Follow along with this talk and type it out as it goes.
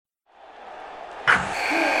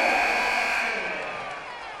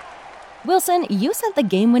Wilson, you sent the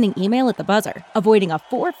game-winning email at the buzzer, avoiding a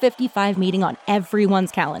 4:55 meeting on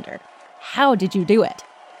everyone's calendar. How did you do it?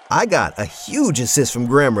 I got a huge assist from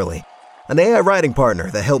Grammarly, an AI writing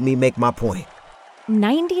partner that helped me make my point.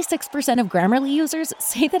 96% of Grammarly users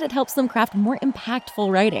say that it helps them craft more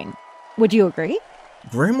impactful writing. Would you agree?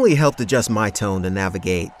 Grammarly helped adjust my tone to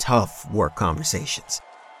navigate tough work conversations.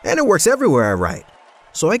 And it works everywhere I write,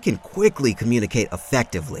 so I can quickly communicate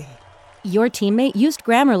effectively. Your teammate used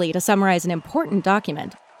Grammarly to summarize an important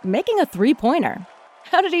document, making a 3-pointer.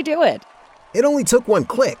 How did he do it? It only took one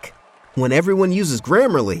click. When everyone uses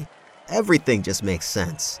Grammarly, everything just makes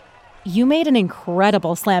sense. You made an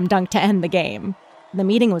incredible slam dunk to end the game. The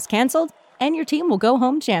meeting was canceled, and your team will go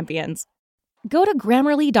home champions. Go to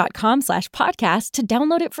Grammarly.com/podcast to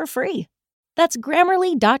download it for free. That's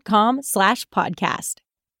Grammarly.com/podcast.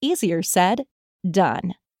 Easier said,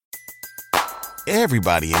 done.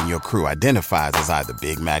 Everybody in your crew identifies as either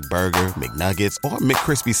Big Mac Burger, McNuggets, or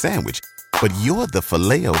McCrispy Sandwich. But you're the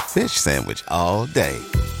Filet-O-Fish Sandwich all day.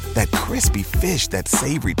 That crispy fish, that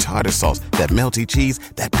savory tartar sauce, that melty cheese,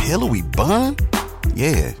 that pillowy bun.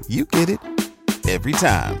 Yeah, you get it. Every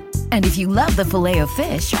time. And if you love the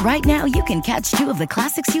Filet-O-Fish, right now you can catch 2 of the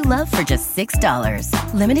classics you love for just $6.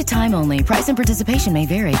 Limited time only. Price and participation may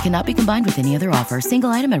vary. Cannot be combined with any other offer. Single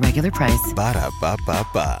item at regular price.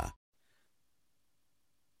 Ba-da-ba-ba-ba.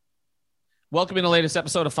 Welcome to the latest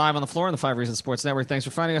episode of 5 on the Floor on the 5 Reasons Sports Network. Thanks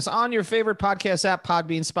for finding us on your favorite podcast app,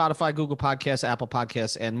 Podbean, Spotify, Google Podcasts, Apple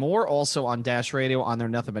Podcasts, and more. Also on Dash Radio on their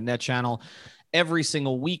Nothing But Net channel every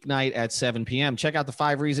single weeknight at 7 p.m. Check out the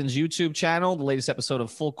 5 Reasons YouTube channel, the latest episode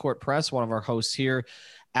of Full Court Press. One of our hosts here,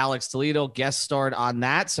 Alex Toledo, guest starred on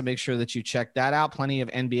that, so make sure that you check that out. Plenty of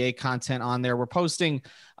NBA content on there. We're posting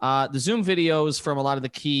the Zoom videos from a lot of the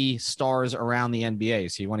key stars around the NBA.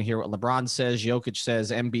 So you want to hear what LeBron says, Jokic says,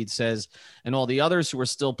 Embiid says, and all the others who are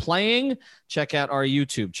still playing, check out our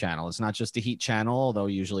YouTube channel. It's not just a Heat channel, although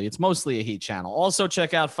usually it's mostly a Heat channel. Also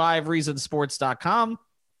check out 5reasonsports.com.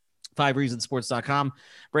 5reasonsports.com.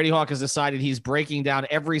 Brady Hawk has decided he's breaking down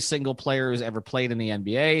every single player who's ever played in the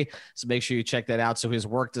NBA. So make sure you check that out so his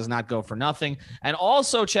work does not go for nothing. And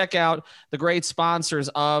also check out the great sponsors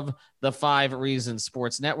of the 5 Reasons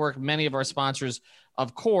Sports Network. Many of our sponsors,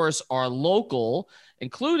 of course, are local,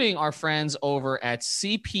 including our friends over at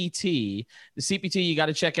CPT. The CPT, you got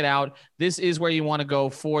to check it out. This is where you want to go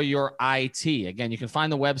for your IT. Again, you can find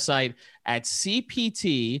the website at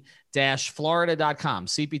cpt-florida.com,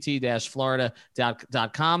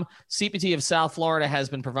 cpt-florida.com. CPT of South Florida has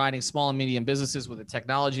been providing small and medium businesses with the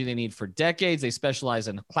technology they need for decades. They specialize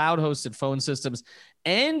in cloud-hosted phone systems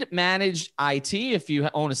and managed IT. If you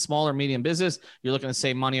own a small or medium business, you're looking to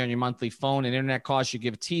save money on your monthly phone and internet costs, you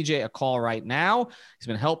give TJ a call right now. He's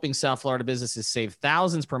been helping South Florida businesses save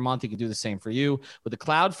thousands per month. He can do the same for you. With the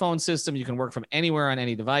cloud phone system, you can work from anywhere on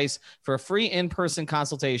any device. For a free in-person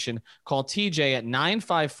consultation, call TJ at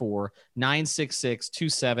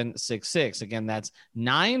 954-966-2766. Again, that's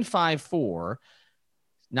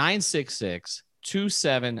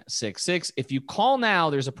 954-966-2766. If you call now,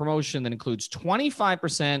 there's a promotion that includes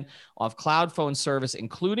 25% off cloud phone service,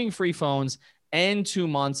 including free phones, and 2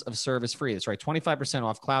 months of service free. That's right, 25%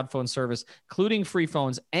 off cloud phone service, including free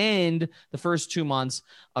phones, and the first 2 months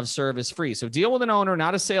of service free. So deal with an owner,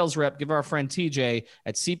 not a sales rep. Give our friend TJ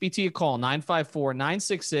at CPT a call,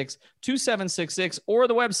 954-966-2766, or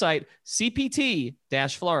the website,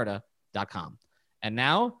 cpt-florida.com. And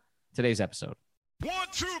now, today's episode. 1,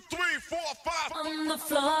 2, 3, 4, 5 On the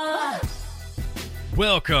floor.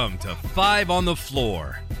 Welcome to 5 on the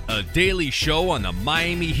Floor, a daily show on the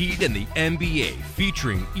Miami Heat and the NBA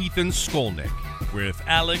featuring Ethan Skolnick with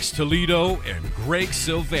Alex Toledo and Greg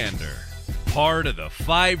Sylvander, part of the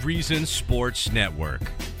 5 Reasons Sports Network.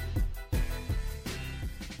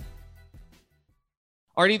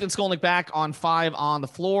 All right, Ethan Skolnick back on 5 on the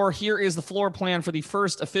Floor. Here is the floor plan for the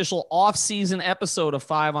first official off-season episode of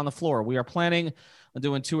 5 on the Floor. We are planning on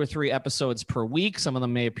doing 2 or 3 episodes per week. Some of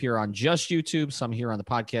them may appear on just YouTube, some here on the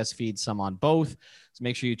podcast feed, some on both. So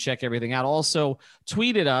make sure you check everything out. Also,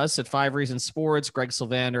 tweet at us at 5 Reasons Sports, Greg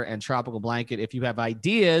Sylvander, and Tropical Blanket if you have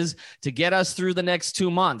ideas to get us through the next 2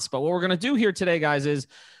 months. But what we're going to do here today, guys, is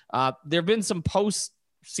there have been some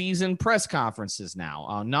post-season press conferences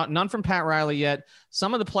now. None from Pat Riley yet.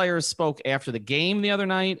 Some of the players spoke after the game the other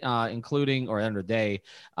night, including Dragic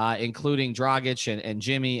and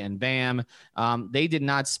Jimmy and Bam. They did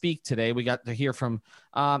not speak today. We got to hear from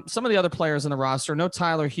some of the other players in the roster. No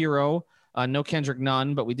Tyler Hero, no Kendrick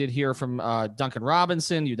Nunn, but we did hear from Duncan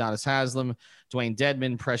Robinson, Udonis Haslem, Dwayne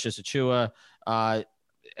Dedmon, Precious Achua,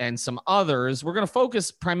 and some others. We're going to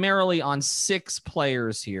focus primarily on 6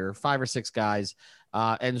 players here, 5 or 6 guys.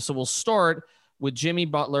 And so we'll start with Jimmy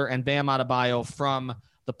Butler and Bam Adebayo from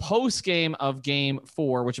the post game of Game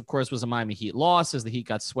 4, which of course was a Miami Heat loss as the Heat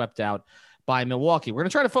got swept out by Milwaukee. We're going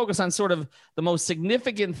to try to focus on sort of the most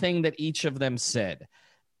significant thing that each of them said.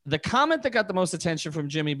 The comment that got the most attention from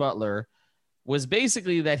Jimmy Butler was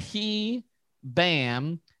basically that he,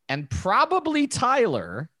 Bam, and probably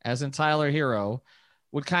Tyler, as in Tyler Hero,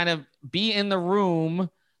 would kind of be in the room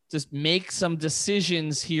to make some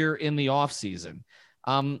decisions here in the offseason.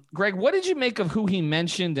 Greg, what did you make of who he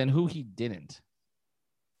mentioned and who he didn't?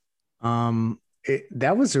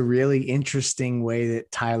 That was a really interesting way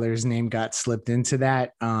that Tyler's name got slipped into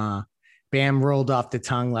that. Bam rolled off the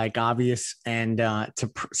tongue like obvious, and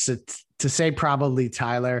to say probably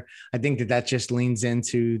Tyler, I think that just leans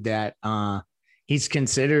into that. He's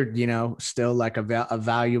considered, still like a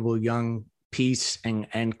valuable young piece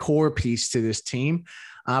and core piece to this team.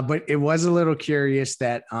 But it was a little curious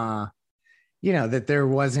that, that there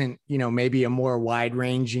wasn't, maybe a more wide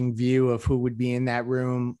ranging view of who would be in that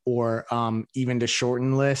room, or even the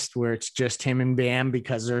shortened list where it's just him and Bam,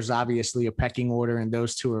 because there's obviously a pecking order and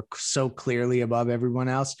those two are so clearly above everyone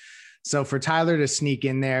else. So for Tyler to sneak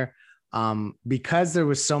in there, because there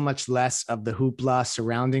was so much less of the hoopla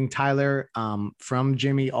surrounding Tyler from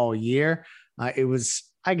Jimmy all year, it was,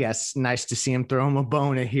 I guess, nice to see him throw him a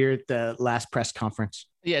bone here at the last press conference.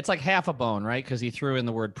 Yeah, it's like half a bone, right? Because he threw in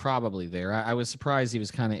the word probably there. I was surprised he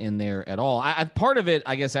was kind of in there at all. Part of it,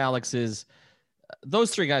 I guess, Alex, is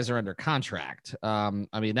those 3 guys are under contract.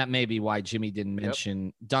 That may be why Jimmy didn't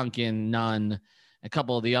mention Duncan, Nunn, a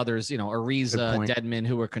couple of the others, Ariza, Dedmon,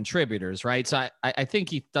 who were contributors, right? So I think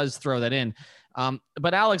he does throw that in.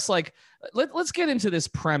 But Alex, let's get into this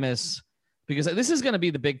premise, because this is going to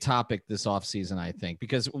be the big topic this offseason, I think,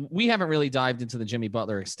 because we haven't really dived into the Jimmy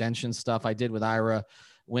Butler extension stuff. I did with Ira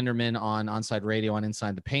Winderman on Onside Radio on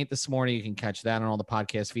Inside the Paint this morning. You can catch that on all the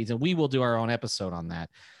podcast feeds, and we will do our own episode on that.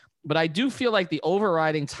 But I do feel like the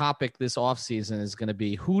overriding topic this offseason is going to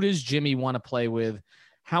be, who does Jimmy want to play with?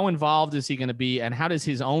 How involved is he going to be? And how does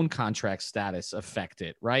his own contract status affect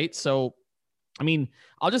it, right? So,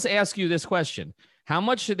 I'll just ask you this question. How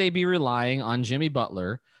much should they be relying on Jimmy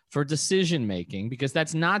Butler for decision-making? Because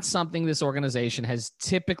that's not something this organization has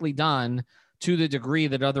typically done to the degree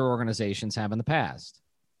that other organizations have in the past.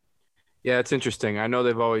 Yeah, it's interesting. I know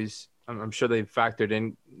I'm sure they've factored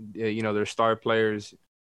in, their star players,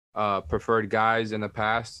 preferred guys in the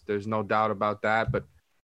past. There's no doubt about that. But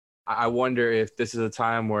I wonder if this is a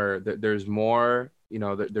time where there's more,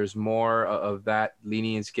 there's more of that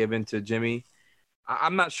lenience given to Jimmy.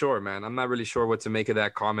 I'm not sure, man. I'm not really sure what to make of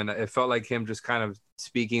that comment. It felt like him just kind of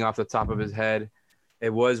speaking off the top of his head.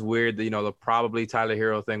 It was weird. The probably Tyler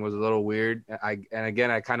Hero thing was a little weird. I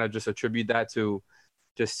kind of just attribute that to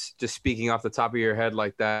just speaking off the top of your head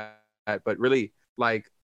like that. But really, I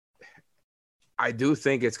do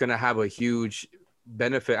think it's going to have a huge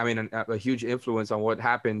benefit. A huge influence on what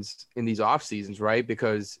happens in these off seasons, right?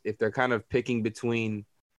 Because if they're kind of picking between,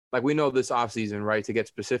 we know this off season, right? To get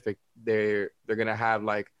specific, they're going to have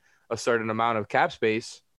a certain amount of cap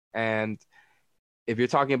space. And if you're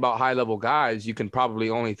talking about high level guys, you can probably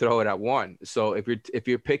only throw it at one. So if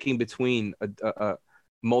you're picking between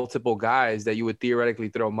multiple guys that you would theoretically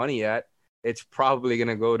throw money at, it's probably going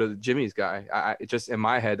to go to Jimmy's guy. I just in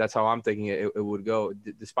my head, that's how I'm thinking it would go,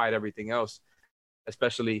 despite everything else,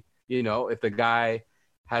 especially, if the guy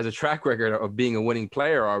has a track record of being a winning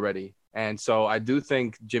player already. And so I do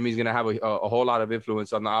think Jimmy's going to have a whole lot of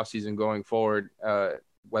influence on the offseason going forward,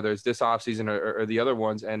 whether it's this offseason or the other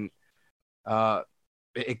ones. And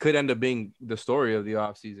it could end up being the story of the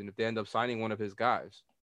offseason if they end up signing one of his guys.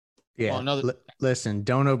 Yeah. Listen,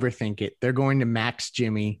 don't overthink it. They're going to max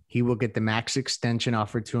Jimmy. He will get the max extension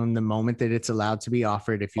offered to him the moment that it's allowed to be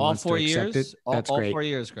offered. If he wants to accept it, that's great. All 4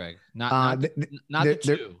 years, Greg. Not the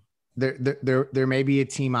 2. There may be a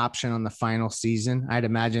team option on the final season. I'd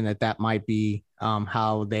imagine that might be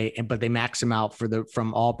how but they max him out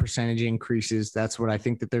from all percentage increases. That's what I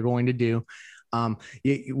think that they're going to do.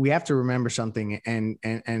 We have to remember something, and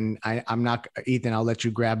I'm not, Ethan, I'll let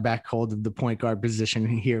you grab back hold of the point guard position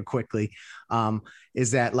here quickly.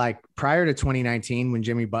 Is that prior to 2019, when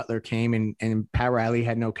Jimmy Butler came and Pat Riley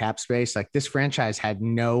had no cap space, this franchise had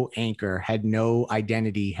no anchor, had no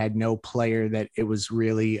identity, had no player that it was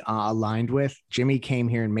really aligned with. Jimmy came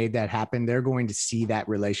here and made that happen. They're going to see that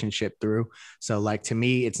relationship through. So to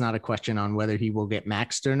me, it's not a question on whether he will get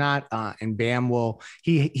maxed or not. And Bam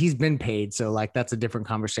he's been paid. So that's a different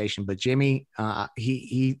conversation, but Jimmy,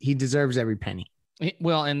 he deserves every penny.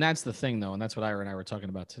 Well, and that's the thing though. And that's what Ira and I were talking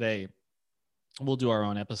about today. we'll do our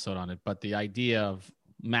own episode on it, but the idea of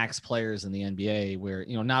max players in the NBA where,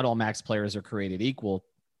 not all max players are created equal,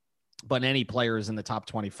 but any players in the top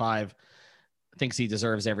 25 thinks he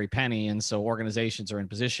deserves every penny. And so organizations are in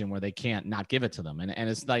position where they can't not give it to them. And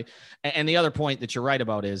it's like, and the other point that you're right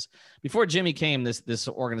about is before Jimmy came, this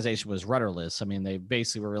organization was rudderless. I mean, they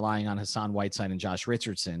basically were relying on Hassan Whiteside and Josh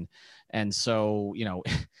Richardson. And so,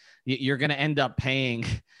 you're going to end up paying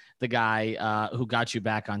the guy who got you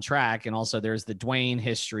back on track. And also there's the Dwayne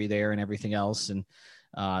history there and everything else. And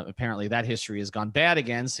apparently that history has gone bad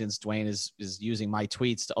again since Dwayne is using my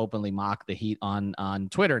tweets to openly mock the Heat on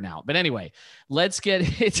Twitter now. But anyway, let's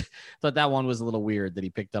get it. Thought that one was a little weird that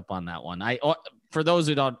he picked up on that one. For those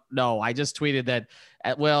who don't know, I just tweeted that.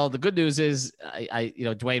 The good news is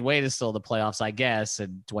Dwayne Wade is still in the playoffs, I guess,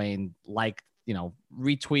 and Dwayne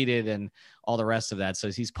retweeted and all the rest of that. So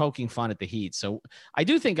he's poking fun at the Heat. So I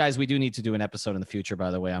do think, guys, we do need to do an episode in the future, by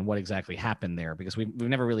the way, on what exactly happened there, because we've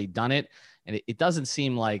never really done it. And it doesn't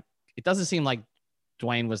seem like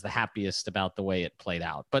Dwayne was the happiest about the way it played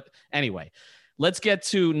out. But anyway, let's get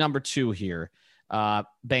to number 2 here.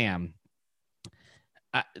 Bam.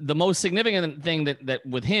 The most significant thing that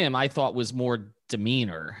with him, I thought, was more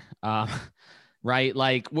demeanor, right?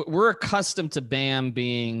 Like we're accustomed to Bam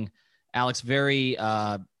being, Alex, very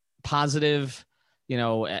positive,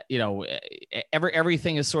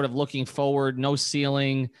 everything is sort of looking forward, no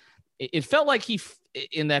ceiling. It felt like he,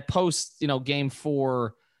 in that post, game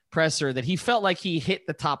 4 presser, that he felt like he hit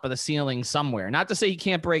the top of the ceiling somewhere. Not to say he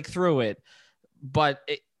can't break through it, but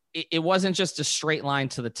it wasn't just a straight line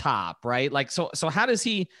to the top, right? Like, so how does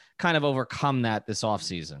he kind of overcome that this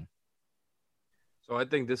offseason? So I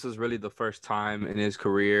think this is really the first time in his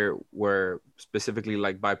career where, specifically,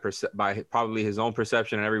 like by probably his own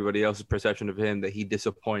perception and everybody else's perception of him, that he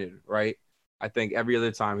disappointed, right? I think every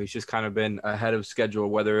other time he's just kind of been ahead of schedule,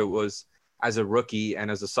 whether it was as a rookie and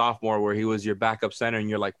as a sophomore where he was your backup center and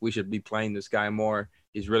you're like, we should be playing this guy more.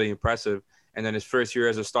 He's really impressive. And then his first year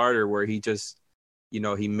as a starter where he just,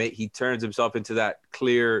 he turns himself into that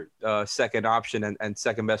clear second option and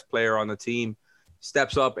second best player on the team.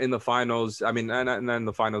 Steps up in the finals. I mean, and then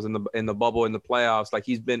the finals, in the bubble, in the playoffs. Like,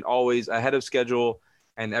 he's been always ahead of schedule,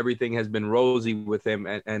 and everything has been rosy with him,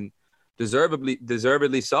 and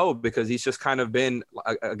deservedly so, because he's just kind of been,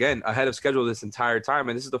 again, ahead of schedule this entire time.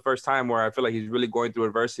 And this is the first time where I feel like he's really going through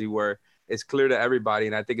adversity, where it's clear to everybody,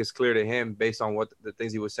 and I think it's clear to him based on what the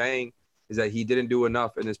things he was saying, is that he didn't do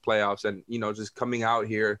enough in his playoffs, and just coming out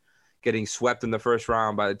here, getting swept in the first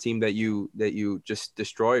round by the team that you just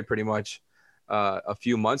destroyed pretty much a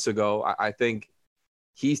few months ago. I think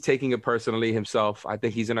he's taking it personally himself. I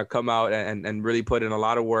think he's going to come out and really put in a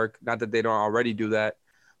lot of work. Not that they don't already do that,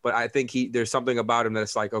 but I think there's something about him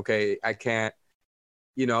that's like, okay, I can't,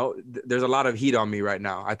 there's a lot of heat on me right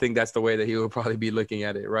now. I think that's the way that he will probably be looking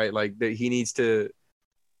at it, right? Like he needs to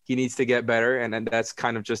get better. And that's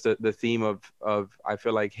kind of just the theme of, I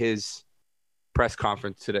feel like, his press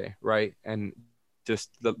conference today, right? And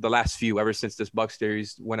just the last few, ever since this Bucks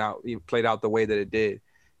series played out the way that it did,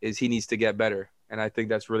 is he needs to get better. And I think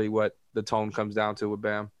that's really what the tone comes down to with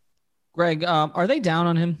Bam. Greg, are they down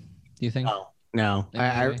on him, do you think? No,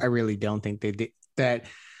 I really don't think they did that.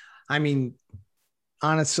 I mean,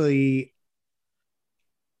 honestly,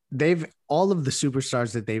 all of the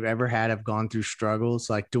superstars that they've ever had have gone through struggles.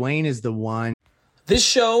 Like, Dwayne is the one. This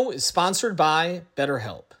show is sponsored by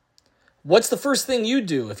BetterHelp. What's the first thing you'd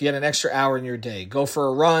do if you had an extra hour in your day? Go for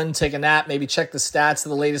a run, take a nap, maybe check the stats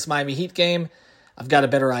of the latest Miami Heat game? I've got a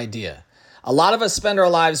better idea. A lot of us spend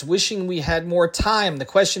our lives wishing we had more time. The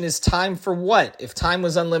question is, time for what? If time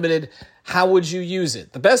was unlimited, how would you use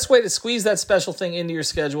it? The best way to squeeze that special thing into your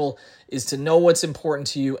schedule is to know what's important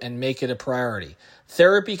to you and make it a priority.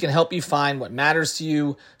 Therapy can help you find what matters to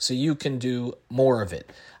you so you can do more of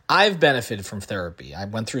it. I've benefited from therapy. I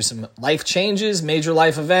went through some life changes, major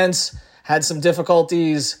life events, had some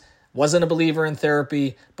difficulties, wasn't a believer in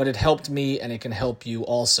therapy, but it helped me and it can help you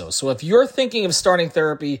also. So if you're thinking of starting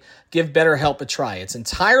therapy, give BetterHelp a try. It's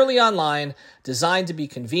entirely online, designed to be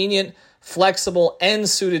convenient, flexible, and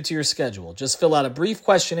suited to your schedule. Just fill out a brief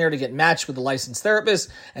questionnaire to get matched with a licensed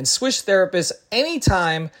therapist and switch therapists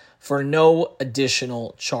anytime for no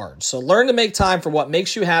additional charge. So learn to make time for what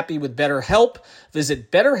makes you happy with BetterHelp.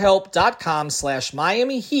 Visit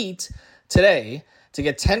BetterHelp.com/Miami Heat today to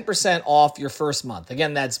get 10% off your first month.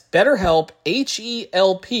 Again, that's BetterHelp,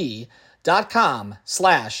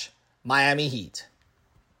 HELP.com/Miami Heat.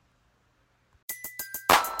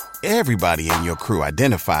 Everybody in your crew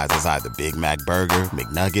identifies as either Big Mac Burger,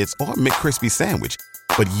 McNuggets, or McCrispy Sandwich.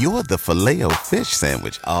 But you're the Filet-O-Fish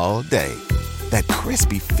Sandwich all day. That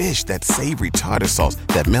crispy fish, that savory tartar sauce,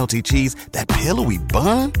 that melty cheese, that pillowy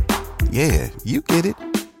bun. Yeah, you get it.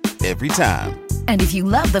 Every time. And if you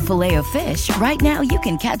love the Filet-O-Fish, right now you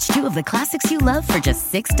can catch two of the classics you love for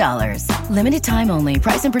just $6. Limited time only.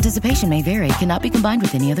 Price and participation may vary. Cannot be combined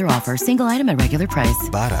with any other offer. Single item at regular price.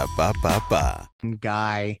 Ba-da-ba-ba-ba.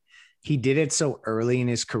 Guy, he did it so early in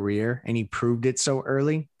his career, and he proved it so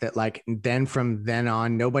early that, like, then from then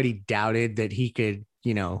on, nobody doubted that he could,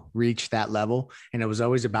 reach that level. And it was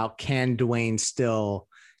always about, can Dwayne still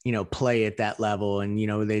play at that level? And,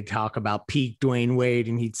 they talk about peak Dwayne Wade,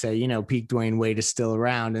 and he'd say, peak Dwayne Wade is still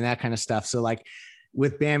around, and that kind of stuff. So like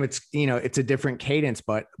with Bam, it's, it's a different cadence,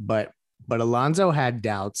 but Alonzo had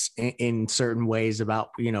doubts in certain ways about,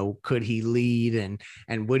 could he lead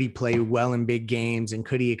and would he play well in big games, and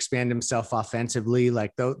could he expand himself offensively?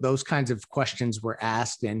 Like those kinds of questions were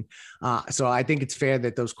asked. And so I think it's fair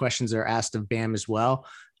that those questions are asked of Bam as well.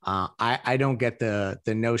 I don't get the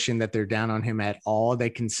notion that they're down on him at all. They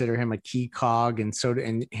consider him a key cog, and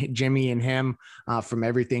Jimmy and him, from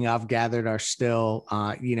everything I've gathered, are still,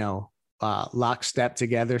 lockstep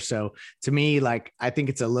together. So to me, like, I think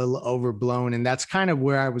it's a little overblown, and that's kind of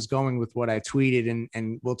where I was going with what I tweeted.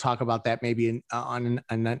 And we'll talk about that maybe on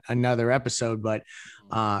another episode, but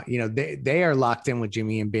they are locked in with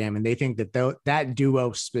Jimmy and Bam, and they think that that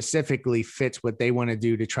duo specifically fits what they want to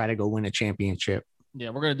do to try to go win a championship. Yeah,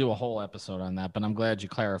 we're going to do a whole episode on that, but I'm glad you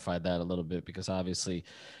clarified that a little bit, because obviously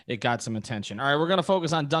it got some attention. All right, we're going to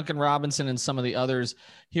focus on Duncan Robinson and some of the others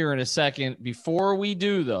here in a second. Before we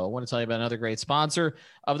do, though, I want to tell you about another great sponsor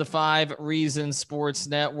of the 5 Reasons Sports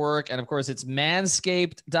Network, and of course, it's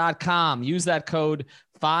manscaped.com. Use that code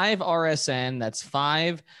 5RSN. That's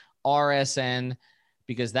 5RSN,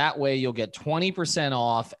 because that way you'll get 20%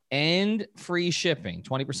 off and free shipping.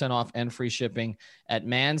 20% off and free shipping at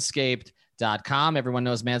Manscaped.com. Everyone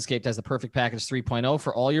knows Manscaped has the perfect package 3.0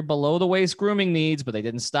 for all your below the waist grooming needs, but they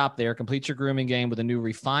didn't stop there. Complete your grooming game with a new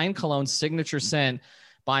refined cologne signature scent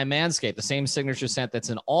by Manscaped, the same signature scent that's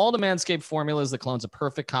in all the Manscaped formulas. The cologne's a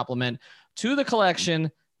perfect complement to the collection,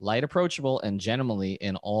 light, approachable, and gentlemanly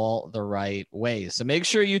in all the right ways. So make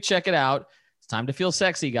sure you check it out. It's time to feel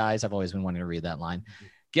sexy, guys. I've always been wanting to read that line.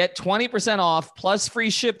 Get 20% off plus free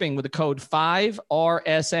shipping with the code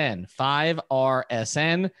 5RSN.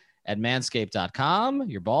 5RSN. At manscaped.com.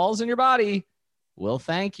 Your balls and your body will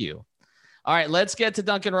thank you. All right, let's get to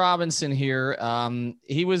Duncan Robinson here.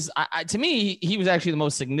 He was, to me, he was actually the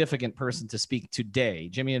most significant person to speak today.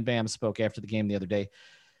 Jimmy and Bam spoke after the game the other day.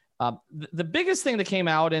 The biggest thing that came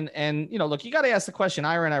out, and look, you got to ask the question.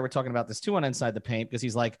 Ira and I were talking about this too on Inside the Paint, because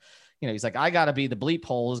he's like, I got to be the bleep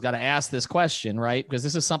hole, has got to ask this question, right? Because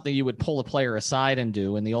this is something you would pull a player aside and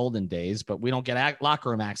do in the olden days, but we don't get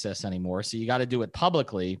locker room access anymore. So you got to do it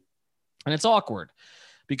publicly. And it's awkward,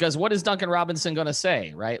 because what is Duncan Robinson going to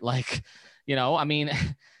say, right? Like,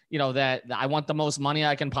 that I want the most money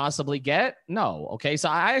I can possibly get. No. Okay. So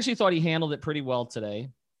I actually thought he handled it pretty well today.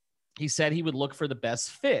 He said he would look for the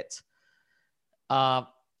best fit. And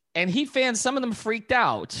Heat fans, some of them freaked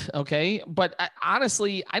out. Okay. But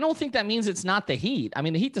honestly, I don't think that means it's not the Heat. I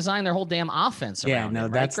mean, the Heat designed their whole damn offense around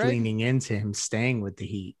him, that's right, leaning into him staying with the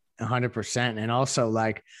Heat 100%. And also,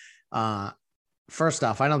 like, first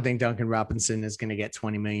off, I don't think Duncan Robinson is going to get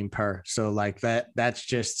 20 million per. So like that's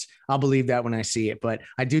just, I'll believe that when I see it, but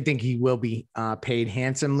I do think he will be paid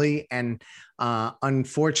handsomely. And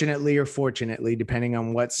unfortunately or fortunately, depending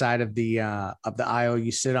on what side of the aisle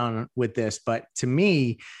you sit on with this. But to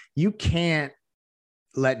me, you can't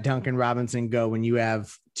let Duncan Robinson go when you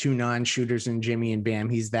have 2 non-shooters in Jimmy and Bam.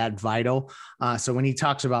 He's that vital. So when he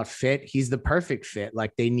talks about fit, he's the perfect fit.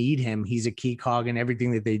 Like, they need him. He's a key cog in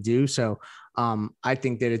everything that they do. So I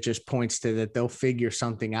think that it just points to that they'll figure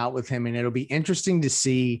something out with him. And it'll be interesting to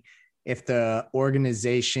see if the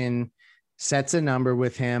organization sets a number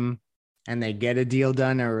with him and they get a deal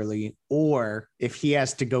done early, or if he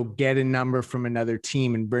has to go get a number from another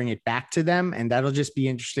team and bring it back to them. And that'll just be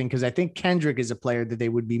interesting, because I think Kendrick is a player that they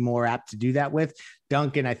would be more apt to do that with.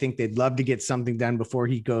 Duncan, I think they'd love to get something done before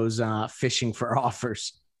he goes fishing for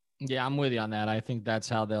offers. Yeah, I'm with you on that. I think that's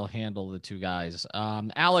how they'll handle the two guys.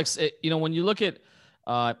 Alex, when you look at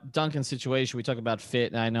Duncan's situation, we talk about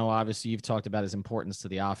fit, and I know obviously you've talked about his importance to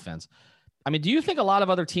the offense. I mean, do you think a lot of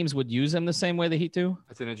other teams would use him the same way the Heat do?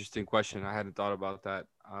 That's an interesting question. I hadn't thought about that.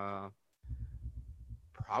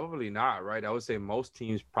 Probably not, right? I would say most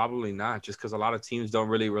teams probably not, just because a lot of teams don't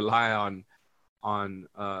really rely on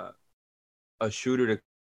a shooter to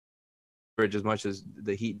coverage as much as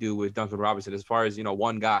the Heat do with Duncan Robinson. As far as,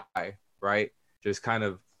 one guy, right? Just kind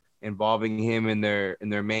of involving him in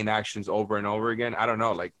their main actions over and over again. I don't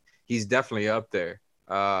know. Like, he's definitely up there.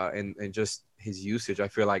 And just his usage. I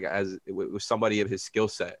feel like as with somebody of his skill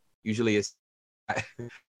set, usually it's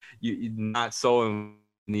you're not so in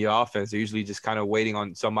the offense. They're usually just kind of waiting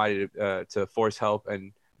on somebody to force help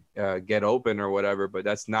and get open or whatever. But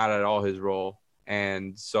that's not at all his role.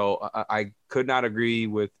 And so I could not agree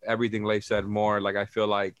with everything Leif said more. Like, I feel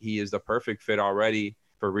like he is the perfect fit already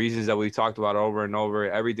for reasons that we've talked about over and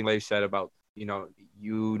over. Everything Leif said about,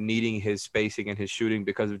 you needing his spacing and his shooting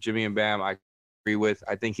because of Jimmy and Bam, I agree with.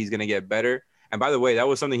 I think he's going to get better. And by the way, that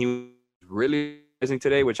was something he was really using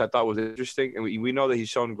today, which I thought was interesting. And we know that he's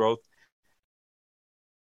shown growth.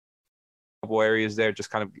 A couple areas there, just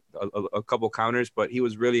kind of a couple counters, but he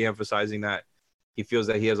was really emphasizing that he feels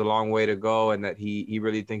that he has a long way to go and that he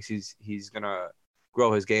really thinks he's going to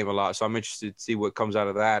grow his game a lot. So I'm interested to see what comes out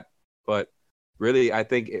of that. But really, I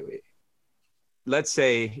think let's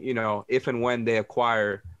say, if and when they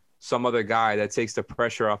acquire some other guy that takes the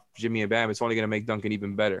pressure off Jimmy and Bam, it's only going to make Duncan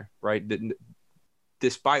even better, right?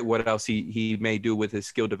 Despite what else he may do with his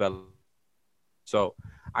skill development. So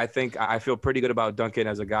I think I feel pretty good about Duncan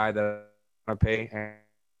as a guy that I'm going to pay.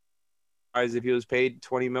 And if he was paid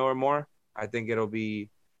 $20 million or more, I think it'll be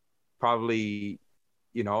probably,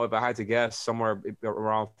 if I had to guess, somewhere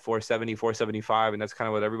around 470, 475, and that's kind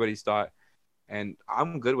of what everybody's thought. And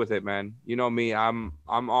I'm good with it, man. You know me, I'm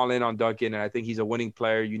all in on Duncan, and I think he's a winning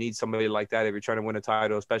player. You need somebody like that if you're trying to win a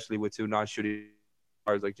title, especially with two non-shooting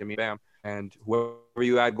stars like Jimmy Bam. And whoever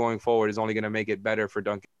you add going forward is only going to make it better for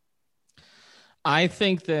Duncan. I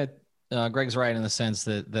think that Greg's right in the sense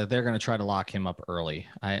that they're going to try to lock him up early.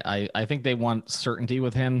 I think they want certainty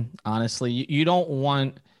with him. Honestly, you don't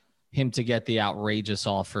want him to get the outrageous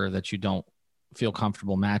offer that you don't feel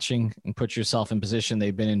comfortable matching and put yourself in position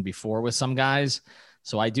they've been in before with some guys.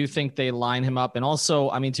 So I do think they line him up. And also,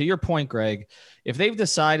 I mean, to your point, Greg, if they've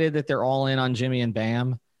decided that they're all in on Jimmy and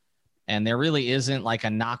Bam, and there really isn't like a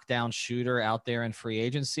knockdown shooter out there in free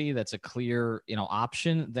agency that's a clear,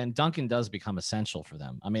 option, then Duncan does become essential for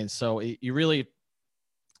them. I mean, so you really,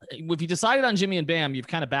 if you decided on Jimmy and Bam, you've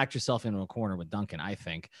kind of backed yourself into a corner with Duncan, I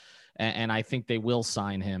think. And I think they will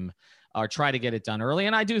sign him or try to get it done early.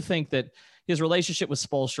 And I do think that his relationship with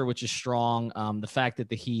Spoelstra, which is strong, the fact that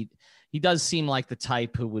the Heat, he does seem like the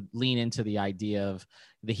type who would lean into the idea of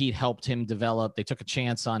the Heat helped him develop. They took a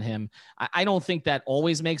chance on him. I don't think that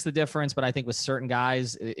always makes the difference, but I think with certain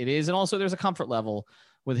guys it is. And also there's a comfort level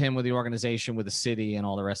with him, with the organization, with the city and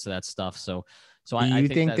all the rest of that stuff. So I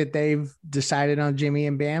think that they've decided on Jimmy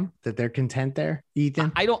and Bam, that they're content there,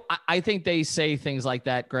 Ethan? I think they say things like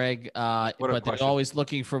that, Greg, but they're always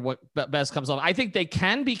looking for what best comes off. I think they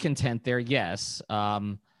can be content there. Yes.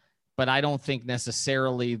 But I don't think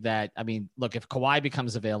necessarily that. I mean, look, if Kawhi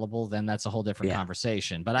becomes available, then that's a whole different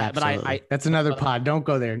conversation. But I that's another pod. Don't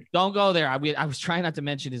go there. Don't go there. I was trying not to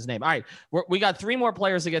mention his name. All right, we got three more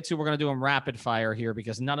players to get to. We're going to do them rapid fire here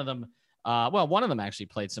because none of them. One of them actually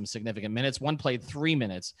played some significant minutes. One played 3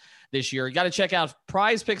 minutes this year. You got to check out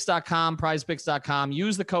prizepicks.com, prizepicks.com.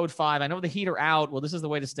 Use the code 5. I know the Heat are out. Well, this is the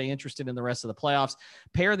way to stay interested in the rest of the playoffs.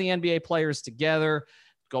 Pair the NBA players together.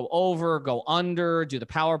 Go over, go under, do the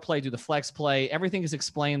power play, do the flex play. Everything is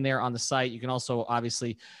explained there on the site. You can also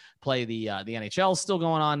obviously play the NHL still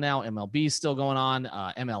going on now. MLB is still going on.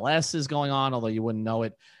 MLS is going on, although you wouldn't know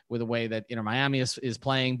it with the way that Inter Miami is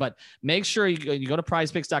playing. But make sure you go to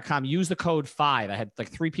prizepicks.com. Use the code 5. I had like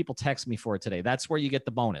 3 people text me for it today. That's where you get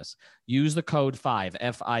the bonus. Use the code 5,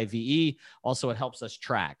 F-I-V-E. Also, it helps us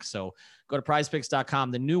track. So go to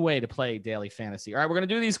prizepicks.com, the new way to play daily fantasy. All right, we're going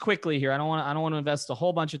to do these quickly here. I don't want to invest a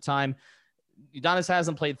whole bunch of time. Udonis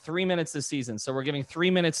hasn't played 3 minutes this season, so we're giving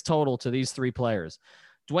 3 minutes total to these 3 players.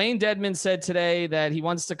 Dwayne Dedman said today that he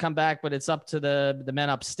wants to come back, but it's up to the men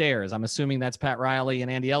upstairs. I'm assuming that's Pat Riley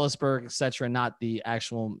and Andy Ellisberg, et cetera, not the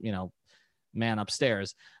actual, man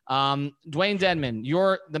upstairs. Dwayne Dedman,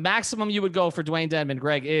 the maximum you would go for Dwayne Dedman,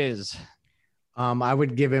 Greg, is? I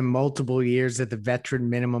would give him multiple years at the veteran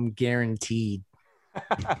minimum guaranteed.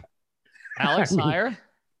 Alex, higher?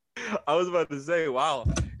 I was about to say, wow,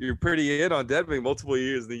 you're pretty in on Dedman multiple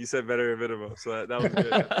years. Then you said veteran minimum, so that was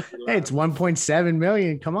good. Hey, it's 1.7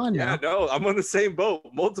 million. Come on now. Yeah, no, I'm on the same boat.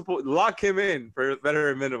 Lock him in for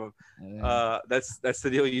veteran minimum. That's the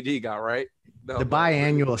deal you got, right? No, the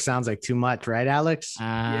biannual sounds like too much, right, Alex?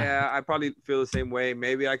 Yeah, I probably feel the same way.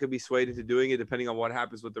 Maybe I could be swayed into doing it depending on what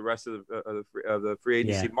happens with the rest of the free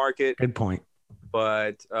agency market. Good point.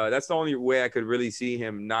 But that's the only way I could really see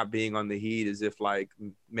him not being on the Heat is if, like,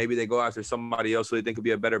 maybe they go after somebody else who they think could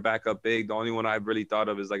be a better backup big. The only one I've really thought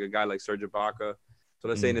of is, like, a guy like Serge Ibaka. So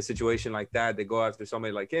let's say in a situation like that, they go after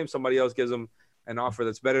somebody like him. Somebody else gives them an offer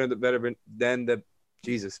that's better than the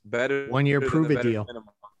 1 year prove it deal. Minimum.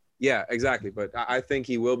 Yeah, exactly. But I think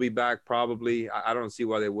he will be back probably. I don't see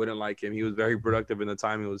why they wouldn't like him. He was very productive in the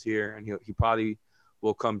time he was here, and he probably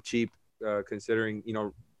will come cheap considering,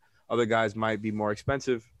 other guys might be more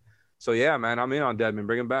expensive. So, yeah, man, I'm in on Dedmon.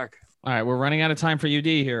 Bring him back. All right, we're running out of time for UD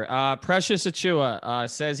here. Precious Achua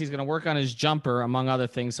says he's going to work on his jumper, among other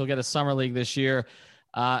things. He'll get a summer league this year.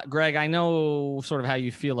 Greg, I know sort of how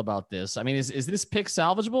you feel about this. I mean, is this pick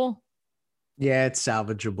salvageable? Yeah, it's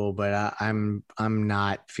salvageable, but I'm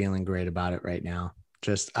not feeling great about it right now.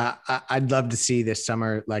 Just I'd love to see this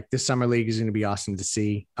summer. Like, this summer league is going to be awesome to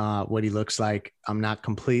see what he looks like. I'm not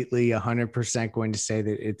completely 100% going to say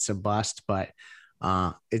that it's a bust, but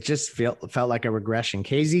it just felt like a regression.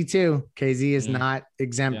 KZ too. KZ is not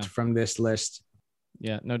exempt from this list.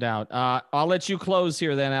 Yeah, no doubt. I'll let you close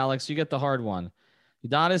here then, Alex. You get the hard one.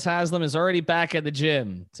 Udonis Haslem is already back at the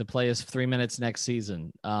gym to play his 3 minutes next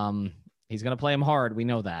season. He's going to play him hard. We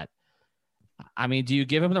know that. I mean, do you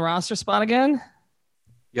give him the roster spot again?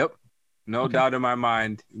 Yep. No doubt in my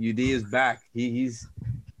mind. UD is back. He's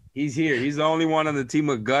here. He's the only one on the team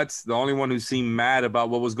with guts, the only one who seemed mad about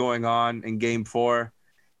what was going on in game 4.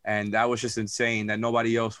 And that was just insane that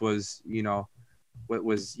nobody else was,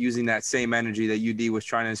 was using that same energy that UD was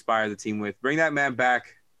trying to inspire the team with. Bring that man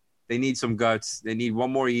back. They need some guts. They need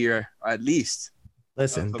one more year, at least.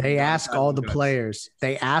 Listen, they ask all the players.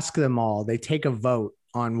 They ask them all. They take a vote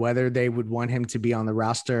on whether they would want him to be on the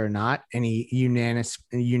roster or not, and he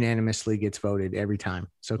unanimously gets voted every time.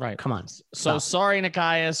 So come on. So sorry,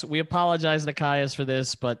 Nikias. We apologize, Nikias, for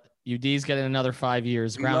this, but UD's getting another 5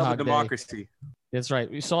 years. We love the democracy. That's right.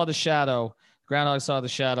 We saw the shadow. Groundhog saw the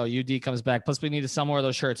shadow. UD comes back. Plus, we need to sell more of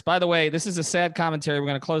those shirts. By the way, this is a sad commentary. We're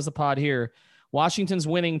going to close the pod here. Washington's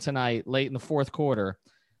winning tonight, late in the fourth quarter.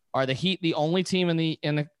 Are the Heat the only team in the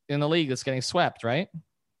league that's getting swept, right?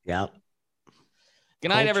 Yep. Good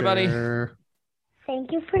night, everybody.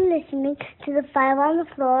 Thank you for listening to the 5 on the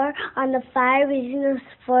Floor on the 5 Regional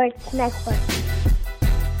Sports Network.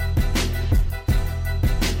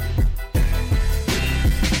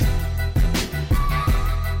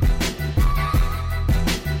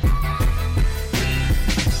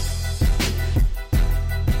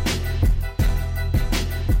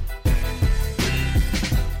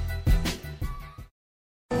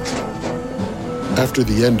 After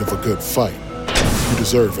the end of a good fight, you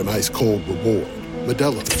deserve an ice-cold reward.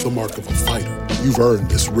 Modelo is the mark of a fighter. You've earned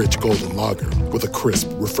this rich golden lager with a crisp,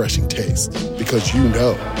 refreshing taste. Because you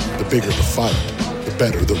know, the bigger the fight, the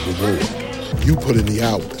better the reward. You put in the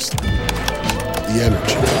hours, the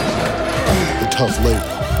energy, the tough labor.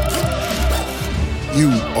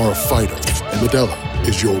 You are a fighter, and Modelo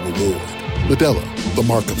is your reward. Modelo, the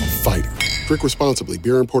mark of a fighter. Drink responsibly.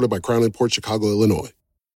 Beer imported by Crown Imports, Chicago, Illinois.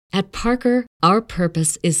 At Parker, our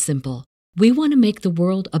purpose is simple. We want to make the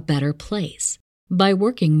world a better place by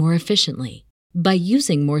working more efficiently, by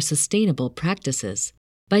using more sustainable practices,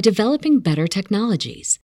 by developing better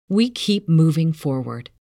technologies. We keep moving forward.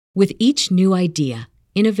 With each new idea,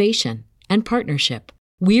 innovation, and partnership,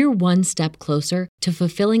 we're one step closer to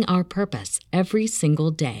fulfilling our purpose every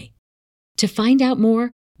single day. To find out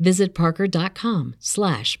more, visit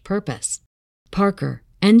parker.com/purpose. Parker,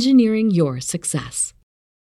 engineering your success.